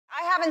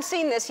haven't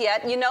seen this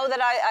yet. You know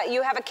that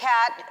you have a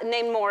cat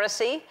named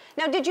Morrissey.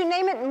 Now, did you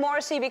name it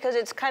Morrissey because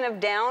it's kind of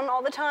down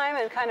all the time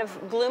and kind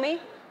of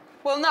gloomy?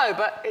 Well, no,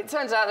 but it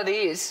turns out that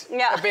he is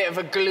a bit of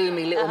a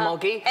gloomy little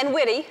moggy. And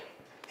witty.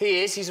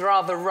 He is. He's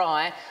rather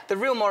wry. The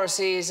real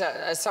Morrissey is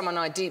someone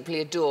I deeply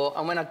adore,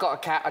 and when I got a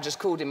cat, I just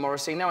called him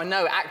Morrissey. Now I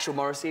know actual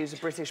Morrissey, who's a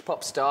British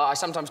pop star. I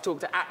sometimes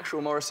talk to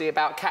actual Morrissey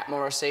about cat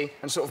Morrissey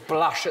and sort of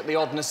blush at the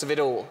oddness of it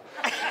all.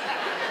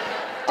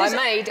 I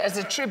made, as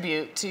a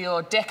tribute to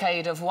your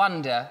decade of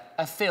wonder,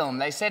 a film.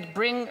 They said,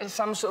 bring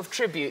some sort of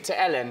tribute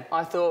to Ellen.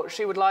 I thought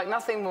she would like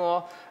nothing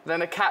more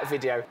than a cat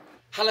video.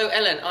 Hello,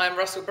 Ellen. I'm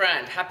Russell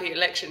Brand. Happy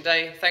Election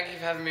Day. Thank you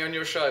for having me on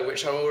your show,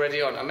 which I'm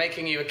already on. I'm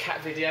making you a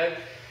cat video.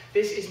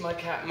 This is my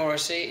cat,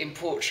 Morrissey, in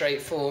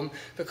portrait form,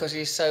 because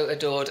he's so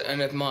adored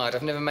and admired.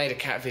 I've never made a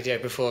cat video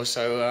before,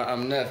 so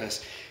I'm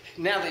nervous.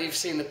 Now that you've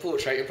seen the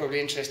portrait, you're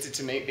probably interested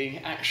to meet the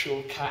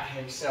actual cat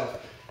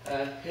himself.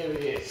 Here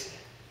he is.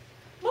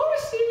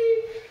 Morrissey!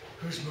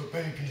 Who's my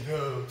baby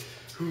though?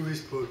 Who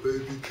is my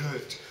baby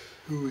cat?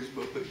 Who is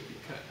my baby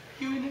cat?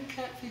 You in a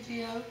cat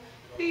video?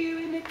 Are you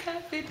in a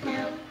cat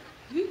video?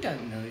 You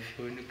don't know if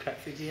you're in a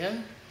cat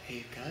video. Here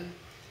you go.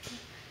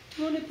 Do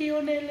you want to be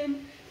on,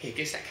 Ellen? Here,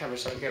 give that camera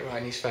so I can get right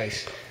in his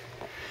face.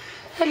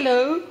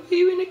 Hello, are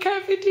you in a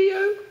cat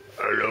video?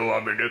 Hello,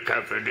 I'm in a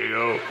cat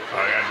video.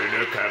 I am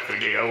in a cat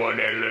video on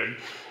Ellen.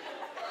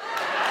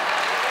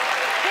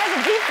 He has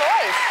a deep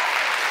voice.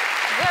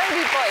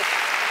 Very deep voice.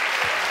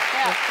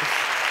 Yeah.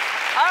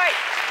 All right.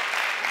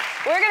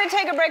 We're going to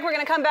take a break. We're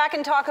going to come back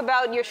and talk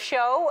about your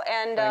show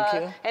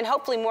and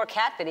hopefully more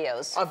cat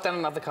videos. I've done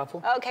another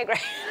couple. Okay,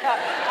 great. All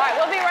right,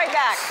 we'll be right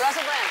back.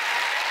 Russell Brand.